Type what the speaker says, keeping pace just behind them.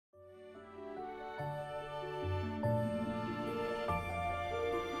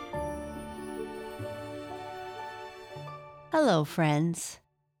Hello, friends,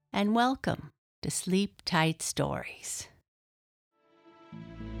 and welcome to Sleep Tight Stories.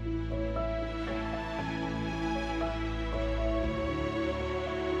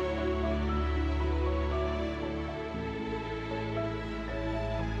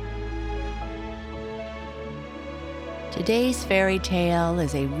 Today's fairy tale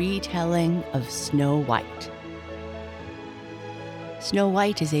is a retelling of Snow White. Snow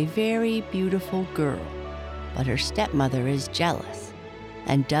White is a very beautiful girl, but her stepmother is jealous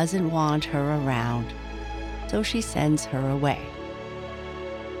and doesn't want her around, so she sends her away.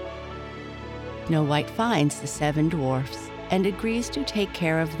 Snow White finds the 7 dwarfs and agrees to take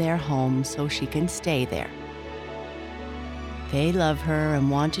care of their home so she can stay there. They love her and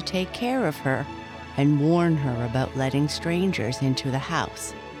want to take care of her and warn her about letting strangers into the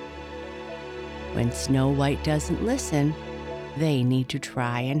house. When Snow White doesn't listen, they need to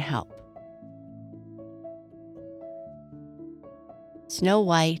try and help. Snow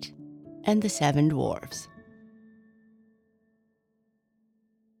White and the 7 Dwarfs.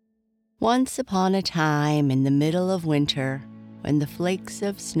 Once upon a time in the middle of winter, when the flakes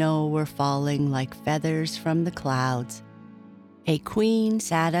of snow were falling like feathers from the clouds, a queen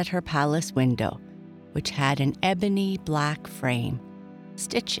sat at her palace window, which had an ebony black frame,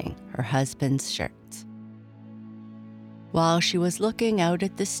 stitching her husband's shirts. While she was looking out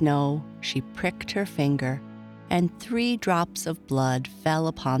at the snow, she pricked her finger, and 3 drops of blood fell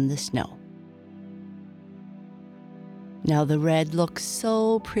upon the snow. Now the red looked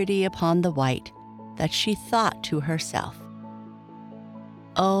so pretty upon the white that she thought to herself,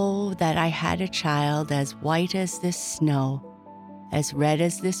 "Oh, that I had a child as white as this snow, as red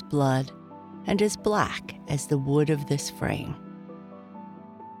as this blood, and as black as the wood of this frame."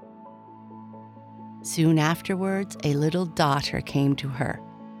 Soon afterwards, a little daughter came to her,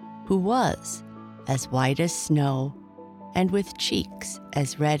 who was as white as snow, and with cheeks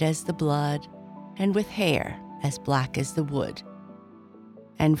as red as the blood, and with hair as black as the wood.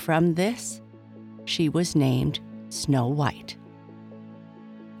 And from this, she was named Snow White.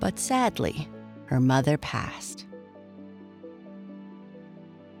 But sadly, her mother passed.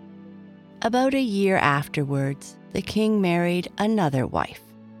 About a year afterwards, the king married another wife,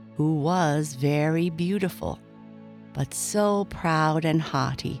 who was very beautiful, but so proud and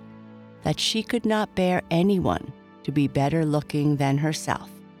haughty that she could not bear anyone to be better looking than herself.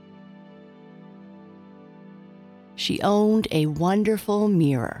 She owned a wonderful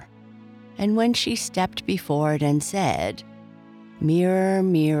mirror, and when she stepped before it and said, "Mirror,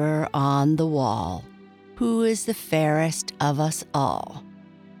 mirror on the wall, who is the fairest of us all?"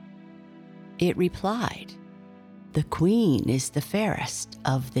 it replied, "The queen is the fairest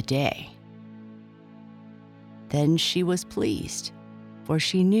of the day." Then she was pleased, for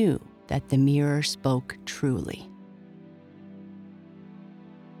she knew that the mirror spoke truly.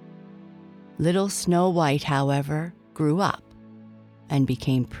 Little Snow White, however, grew up and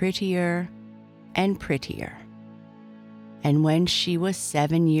became prettier and prettier. And when she was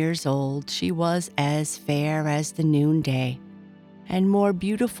 7 years old, she was as fair as the noonday and more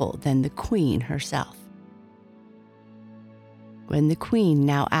beautiful than the queen herself. When the queen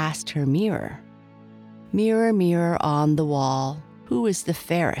now asked her mirror, "Mirror, mirror on the wall, who is the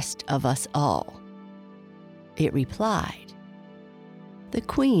fairest of us all?" it replied, "The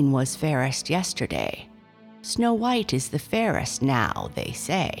queen was fairest yesterday. Snow White is the fairest now, they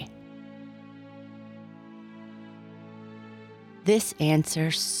say." This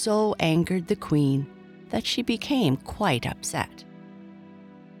answer so angered the queen that she became quite upset.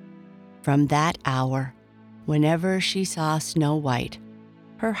 From that hour, whenever she saw Snow White,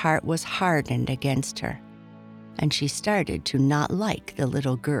 her heart was hardened against her, and she started to not like the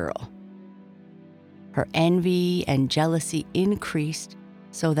little girl. Her envy and jealousy increased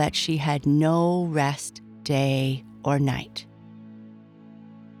so that she had no rest day or night.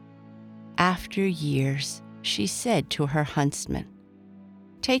 After years, she said to her huntsman,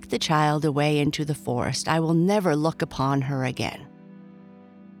 "Take the child away into the forest. I will never look upon her again."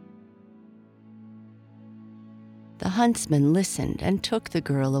 The huntsman listened and took the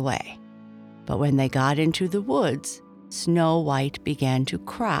girl away. But when they got into the woods, Snow White began to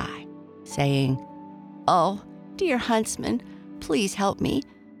cry, saying, "Oh, dear huntsman, please help me.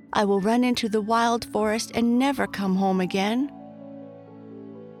 I will run into the wild forest and never come home again."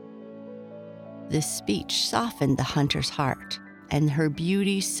 This speech softened the hunter's heart, and her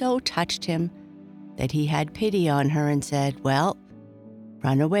beauty so touched him that he had pity on her and said, "Well,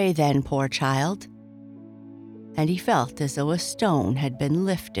 run away then, poor child." And he felt as though a stone had been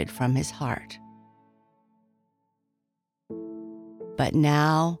lifted from his heart. But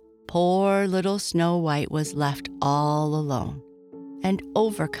now Poor little Snow White was left all alone and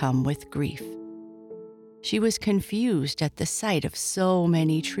overcome with grief. She was confused at the sight of so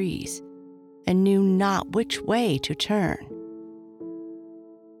many trees and knew not which way to turn.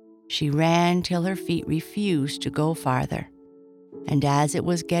 She ran till her feet refused to go farther, and as it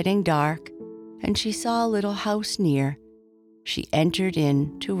was getting dark and she saw a little house near, she entered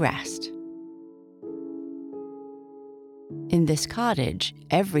in to rest. In this cottage,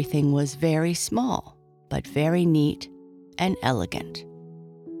 everything was very small, but very neat and elegant.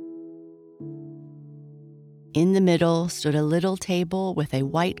 In the middle stood a little table with a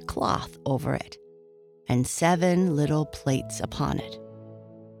white cloth over it, and 7 little plates upon it,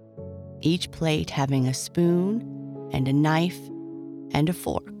 each plate having a spoon and a knife and a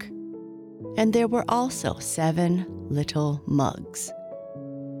fork. And there were also 7 little mugs.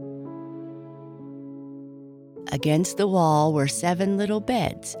 Against the wall were 7 little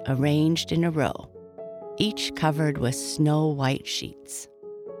beds arranged in a row, each covered with snow-white sheets.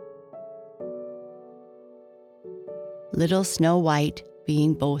 Little Snow White,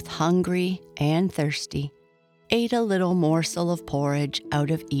 being both hungry and thirsty, ate a little morsel of porridge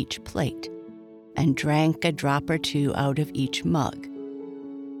out of each plate, and drank a drop or 2 out of each mug,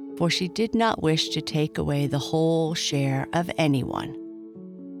 for she did not wish to take away the whole share of anyone.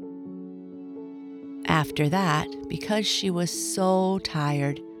 After that, because she was so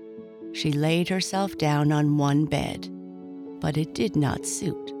tired, she laid herself down on one bed, but it did not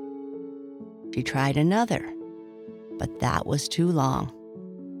suit. She tried another, but that was too long.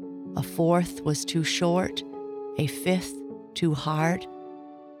 A 4th was too short, a 5th too hard,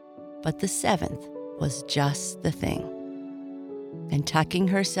 but the 7th was just the thing. And tucking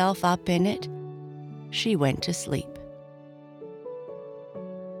herself up in it, she went to sleep.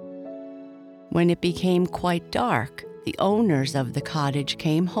 When it became quite dark, the owners of the cottage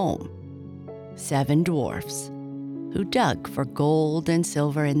came home, 7 dwarfs, who dug for gold and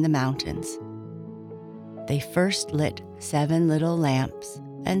silver in the mountains. They first lit 7 little lamps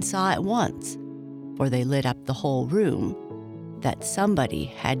and saw at once, for they lit up the whole room, that somebody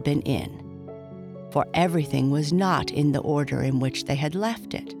had been in, for everything was not in the order in which they had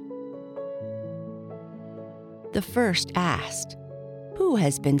left it. The first asked, "Who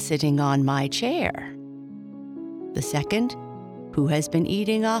has been sitting on my chair?" The second, "Who has been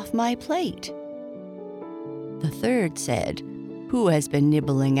eating off my plate?" The third said, "Who has been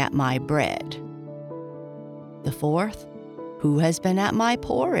nibbling at my bread?" The fourth, "Who has been at my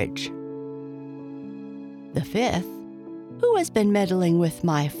porridge?" The fifth, "Who has been meddling with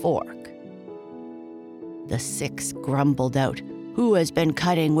my fork?" The sixth grumbled out, "Who has been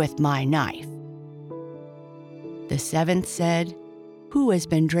cutting with my knife?" The seventh said, "Who has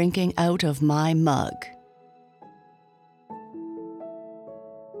been drinking out of my mug?"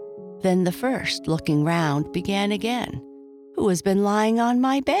 Then the first, looking round, began again. "Who has been lying on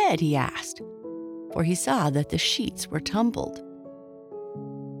my bed?" he asked, for he saw that the sheets were tumbled.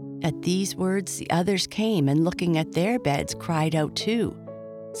 At these words the others came, and looking at their beds, cried out too,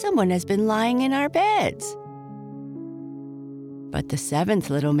 "Someone has been lying in our beds." But the 7th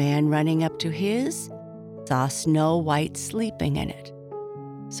little man, running up to his, saw Snow White sleeping in it.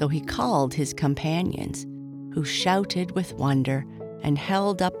 So he called his companions, who shouted with wonder and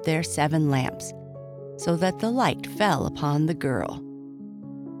held up their 7 lamps, so that the light fell upon the girl.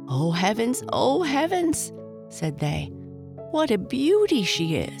 "Oh heavens," said they, "what a beauty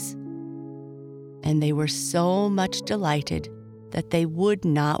she is!" And they were so much delighted that they would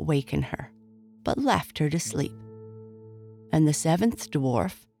not waken her, but left her to sleep. And the 7th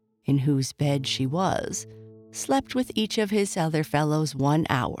dwarf, in whose bed she was, slept with each of his other fellows 1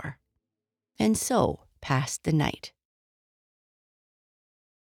 hour, and so passed the night.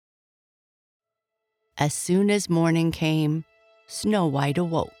 As soon as morning came, Snow White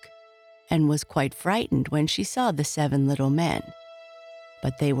awoke, and was quite frightened when she saw the 7 little men.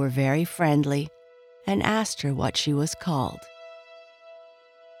 But they were very friendly, and asked her what she was called.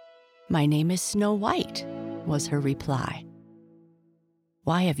 "My name is Snow White," was her reply.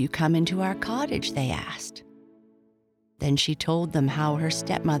 "Why have you come into our cottage?" they asked. Then she told them how her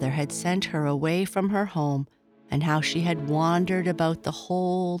stepmother had sent her away from her home, and how she had wandered about the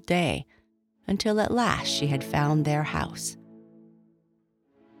whole day, until at last she had found their house.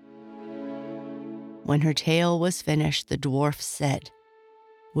 When her tale was finished, the dwarf said,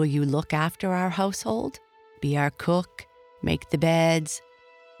 "Will you look after our household, be our cook, make the beds,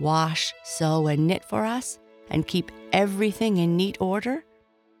 wash, sew, and knit for us, and keep everything in neat order?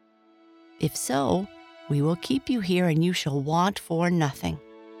 If so, we will keep you here, and you shall want for nothing."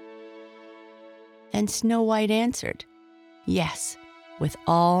 And Snow White answered, "Yes, with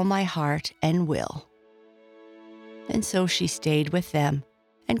all my heart and will." And so she stayed with them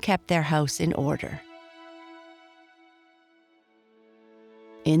and kept their house in order.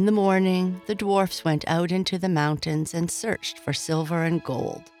 In the morning, the dwarfs went out into the mountains and searched for silver and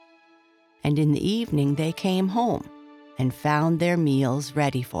gold. And in the evening they came home and found their meals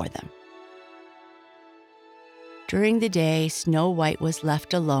ready for them. During the day, Snow White was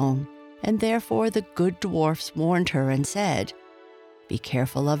left alone, and therefore the good dwarfs warned her and said, "Be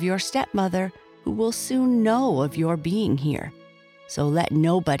careful of your stepmother, who will soon know of your being here, so let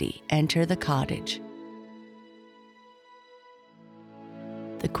nobody enter the cottage."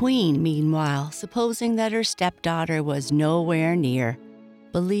 The queen, meanwhile, supposing that her stepdaughter was nowhere near,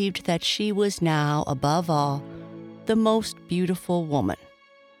 believed that she was now, above all, the most beautiful woman.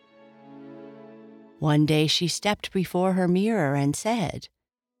 One day she stepped before her mirror and said,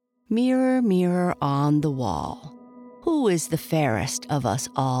 "Mirror, mirror on the wall, who is the fairest of us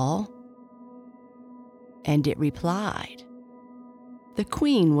all?" And it replied, "The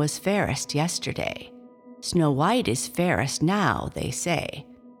queen was fairest yesterday. Snow White is fairest now, they say.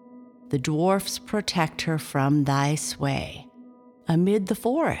 The dwarfs protect her from thy sway, amid the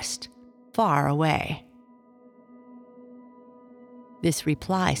forest, far away." This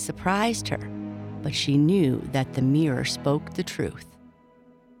reply surprised her, but she knew that the mirror spoke the truth.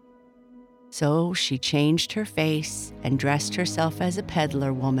 So she changed her face and dressed herself as a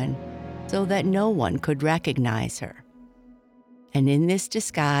peddler woman so that no one could recognize her. And in this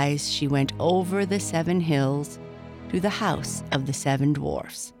disguise she went over the 7 hills to the house of the 7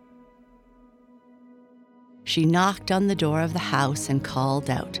 dwarfs. She knocked on the door of the house and called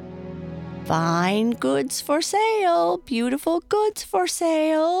out, "Fine goods for sale, beautiful goods for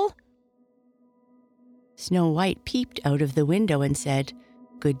sale." Snow White peeped out of the window and said,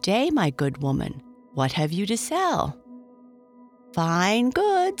 "Good day, my good woman. What have you to sell?" "Fine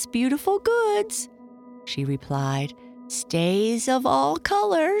goods, beautiful goods," she replied, "stays of all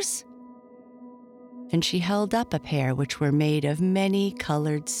colors." And she held up a pair which were made of many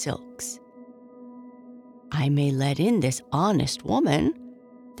colored silks. "I may let in this honest woman,"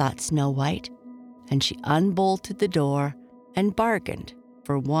 thought Snow White, and she unbolted the door and bargained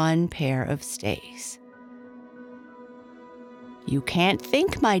for 1 pair of stays. "You can't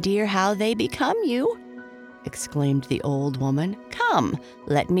think, my dear, how they become you," exclaimed the old woman. "Come,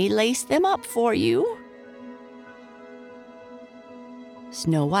 let me lace them up for you."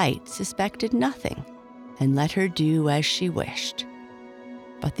 Snow White suspected nothing and let her do as she wished.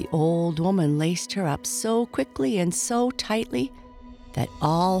 But the old woman laced her up so quickly and so tightly that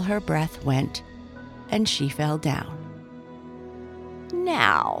all her breath went, and she fell down.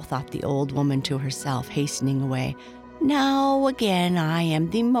 "Now," thought the old woman to herself, hastening away, "now again I am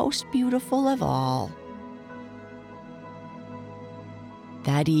the most beautiful of all."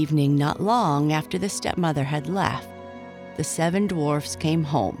 That evening, not long after the stepmother had left, the 7 dwarfs came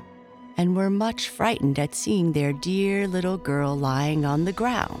home and were much frightened at seeing their dear little girl lying on the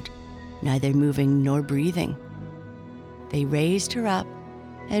ground, neither moving nor breathing. They raised her up,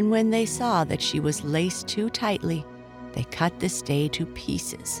 and when they saw that she was laced too tightly, they cut the stay to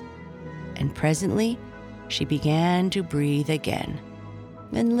pieces, and presently she began to breathe again,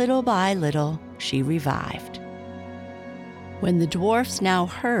 and little by little she revived. When the dwarfs now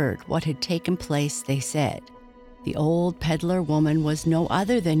heard what had taken place, they said, "The old peddler woman was no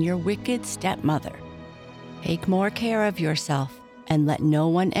other than your wicked stepmother. Take more care of yourself, and let no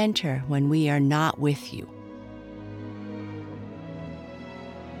one enter when we are not with you."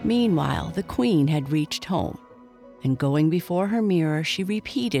 Meanwhile, the queen had reached home, and going before her mirror, she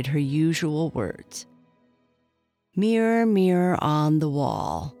repeated her usual words. "Mirror, mirror on the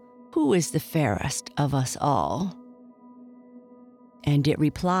wall, who is the fairest of us all?" And it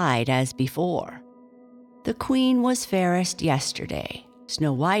replied as before, "The queen was fairest yesterday.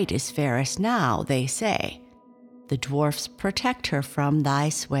 Snow White is fairest now, they say. The dwarfs protect her from thy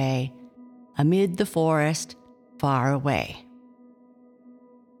sway, amid the forest, far away."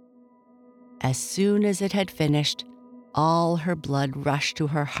 As soon as it had finished, all her blood rushed to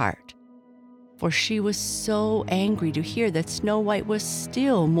her heart, for she was so angry to hear that Snow White was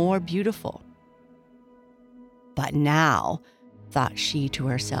still more beautiful. "But now," thought she to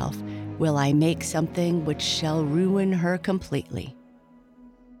herself, "will I make something which shall ruin her completely."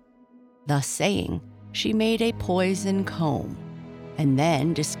 Thus saying, she made a poison comb, and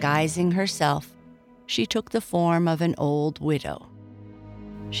then, disguising herself, she took the form of an old widow.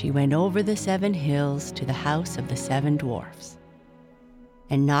 She went over the 7 hills to the house of the 7 dwarfs,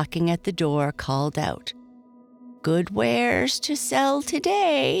 and knocking at the door called out, "Good wares to sell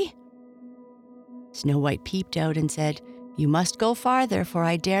today." Snow White peeped out and said, You must go farther, for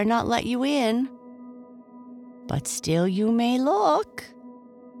I dare not let you in." "But still you may look,"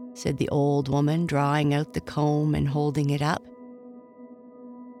 said the old woman, drawing out the comb and holding it up.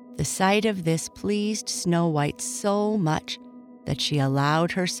 The sight of this pleased Snow White so much that she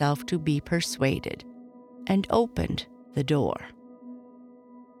allowed herself to be persuaded and opened the door.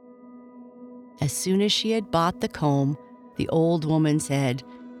 As soon as she had bought the comb, the old woman said,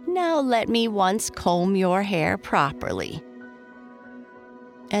 "Now let me once comb your hair properly."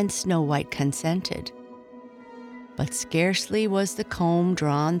 And Snow White consented. But scarcely was the comb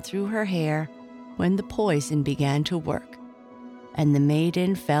drawn through her hair when the poison began to work, and the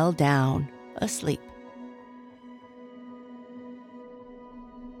maiden fell down asleep.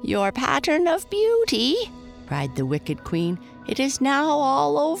 "Your pattern of beauty," cried the wicked queen, "it is now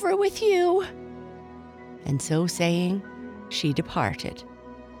all over with you." And so saying, she departed.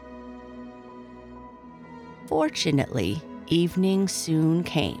 Fortunately, evening soon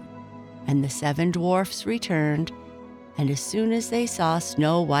came, and the 7 dwarfs returned, and as soon as they saw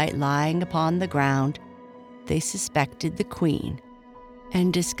Snow White lying upon the ground, they suspected the queen,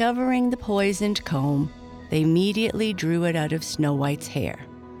 and discovering the poisoned comb, they immediately drew it out of Snow White's hair.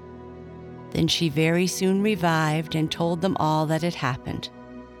 Then she very soon revived and told them all that had happened.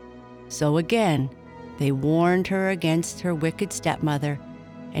 So again, they warned her against her wicked stepmother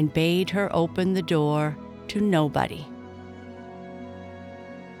and bade her open the door to nobody.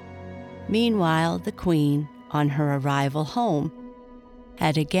 Meanwhile, the queen, on her arrival home,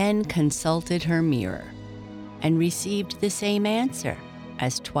 had again consulted her mirror and received the same answer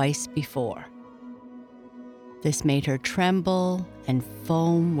as twice before. This made her tremble and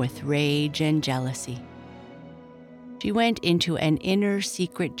foam with rage and jealousy. She went into an inner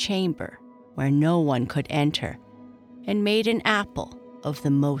secret chamber where no one could enter and made an apple of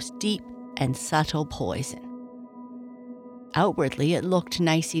the most deep and subtle poison. Outwardly, it looked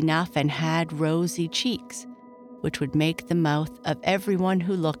nice enough and had rosy cheeks, which would make the mouth of everyone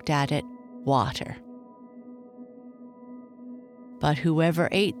who looked at it water. But whoever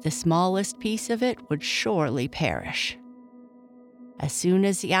ate the smallest piece of it would surely perish. As soon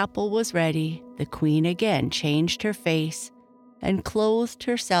as the apple was ready, the queen again changed her face and clothed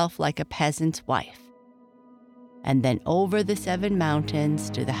herself like a peasant's wife. And then over the 7 mountains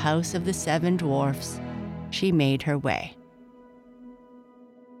to the house of the 7 dwarfs she made her way.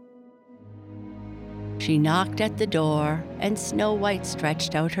 She knocked at the door, and Snow White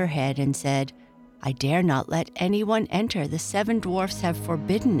stretched out her head and said, "I dare not let anyone enter. The 7 dwarfs have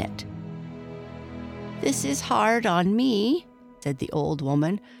forbidden it." "This is hard on me," said the old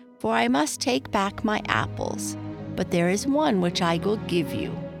woman, "for I must take back my apples, but there is one which I will give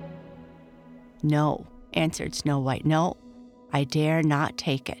you." "No," answered Snow White, "no, I dare not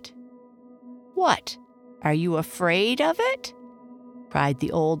take it." "What? Are you afraid of it?" cried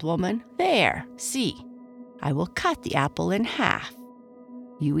the old woman. "There, see, I will cut the apple in half.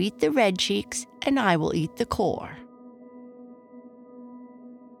 You eat the red cheeks, and I will eat the core."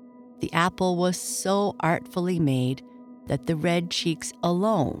 The apple was so artfully made that the red cheeks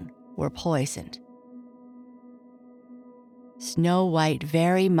alone were poisoned. Snow White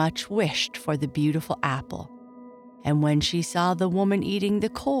very much wished for the beautiful apple, and when she saw the woman eating the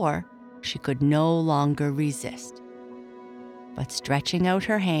core, she could no longer resist, but stretching out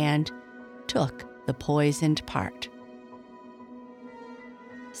her hand, took the poisoned part.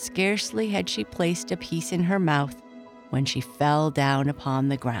 Scarcely had she placed a piece in her mouth when she fell down upon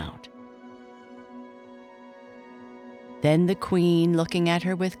the ground. Then the queen, looking at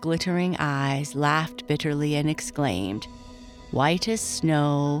her with glittering eyes, laughed bitterly and exclaimed, "White as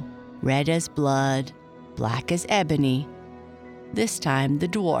snow, red as blood, black as ebony, this time the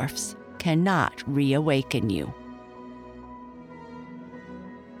dwarfs cannot reawaken you."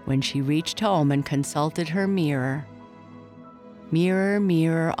 When she reached home and consulted her mirror, "Mirror,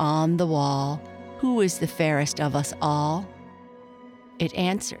 mirror on the wall, who is the fairest of us all?" it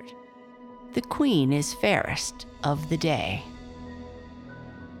answered, "The queen is fairest of the day."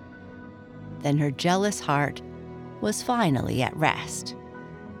 Then her jealous heart was finally at rest.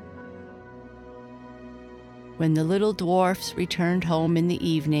 When the little dwarfs returned home in the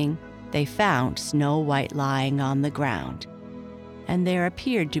evening, they found Snow White lying on the ground, and there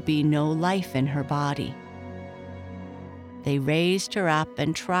appeared to be no life in her body. They raised her up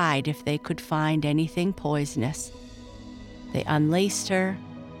and tried if they could find anything poisonous. They unlaced her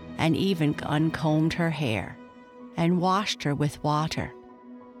and even uncombed her hair and washed her with water,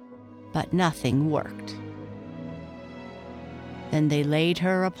 but nothing worked. Then they laid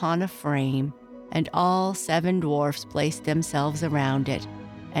her upon a frame, and all 7 dwarfs placed themselves around it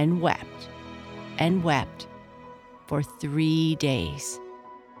and wept, for 3 days.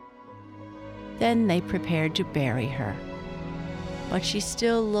 Then they prepared to bury her. But she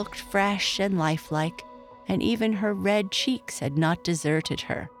still looked fresh and lifelike, and even her red cheeks had not deserted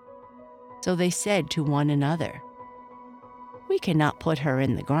her. So they said to one another, "We cannot put her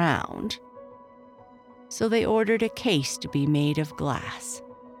in the ground." So they ordered a case to be made of glass.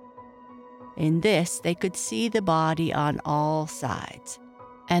 In this they could see the body on all sides,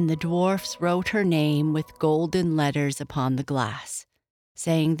 and the dwarfs wrote her name with golden letters upon the glass,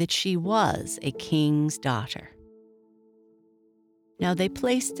 saying that she was a king's daughter. Now they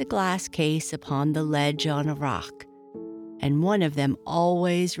placed the glass case upon the ledge on a rock, and one of them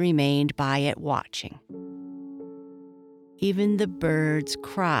always remained by it watching. Even the birds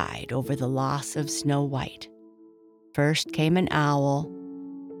cried over the loss of Snow White. First came an owl,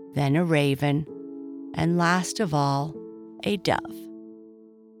 then a raven, and last of all, a dove.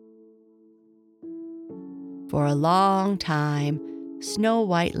 For a long time, Snow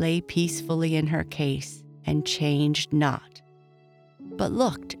White lay peacefully in her case and changed not, but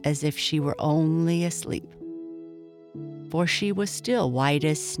looked as if she were only asleep. For she was still white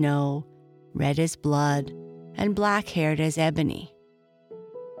as snow, red as blood, and black-haired as ebony.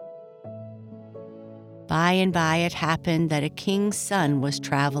 By and by it happened that a king's son was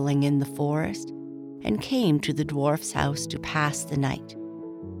traveling in the forest and came to the dwarf's house to pass the night.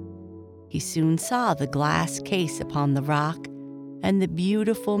 He soon saw the glass case upon the rock and the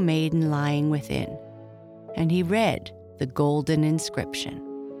beautiful maiden lying within, and he read the golden inscription.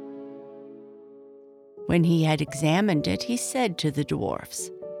 When he had examined it, he said to the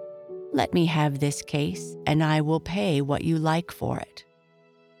dwarfs, "Let me have this case, and I will pay what you like for it."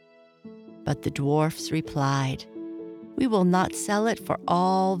 But the dwarfs replied, "We will not sell it for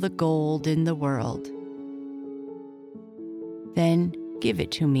all the gold in the world." "Then give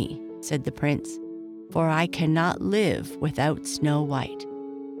it to me," said the prince, "for I cannot live without Snow White.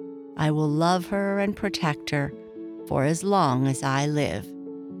 I will love her and protect her for as long as I live."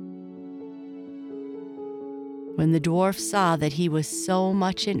 When the dwarfs saw that he was so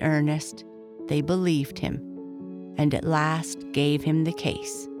much in earnest, they believed him, and at last gave him the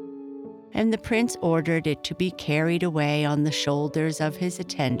case. And the prince ordered it to be carried away on the shoulders of his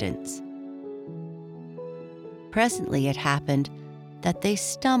attendants. Presently it happened that they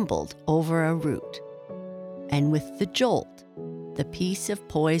stumbled over a root, and with the jolt, the piece of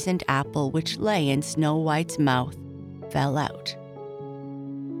poisoned apple which lay in Snow White's mouth fell out.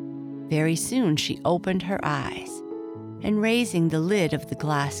 Very soon she opened her eyes, and raising the lid of the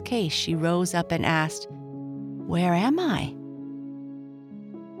glass case, she rose up and asked, "Where am I?"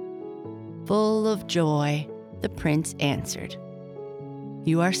 Full of joy, the prince answered,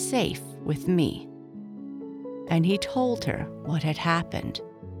 "You are safe with me." And he told her what had happened,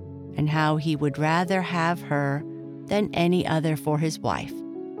 and how he would rather have her than any other for his wife.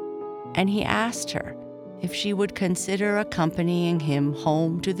 And he asked her if she would consider accompanying him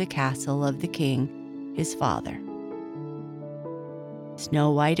home to the castle of the king, his father.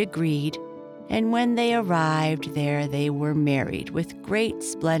 Snow White agreed, and when they arrived there, they were married with great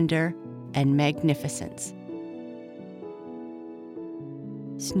splendor and magnificence.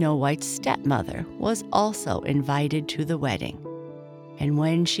 Snow White's stepmother was also invited to the wedding, and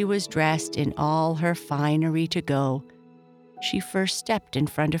when she was dressed in all her finery to go, she first stepped in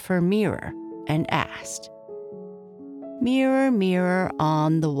front of her mirror and asked, "Mirror, mirror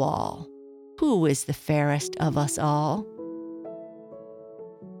on the wall, who is the fairest of us all?"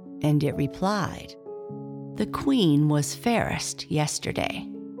 And it replied, "The queen was fairest yesterday.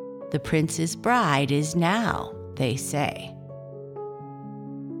 The prince's bride is now, they say."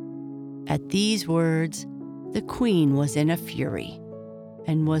 At these words, the queen was in a fury,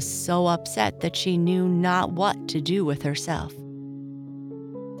 and was so upset that she knew not what to do with herself.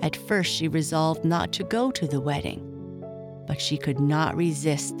 At first she resolved not to go to the wedding, but she could not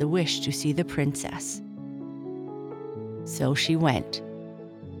resist the wish to see the princess. So she went.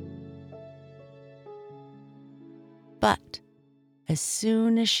 But as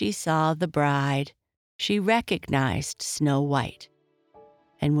soon as she saw the bride, she recognized Snow White,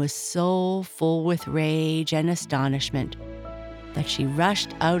 and was so full with rage and astonishment that she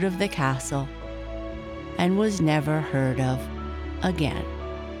rushed out of the castle and was never heard of again.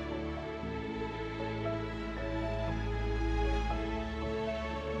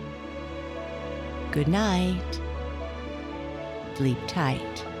 Good night. Sleep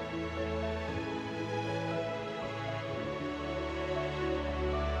tight.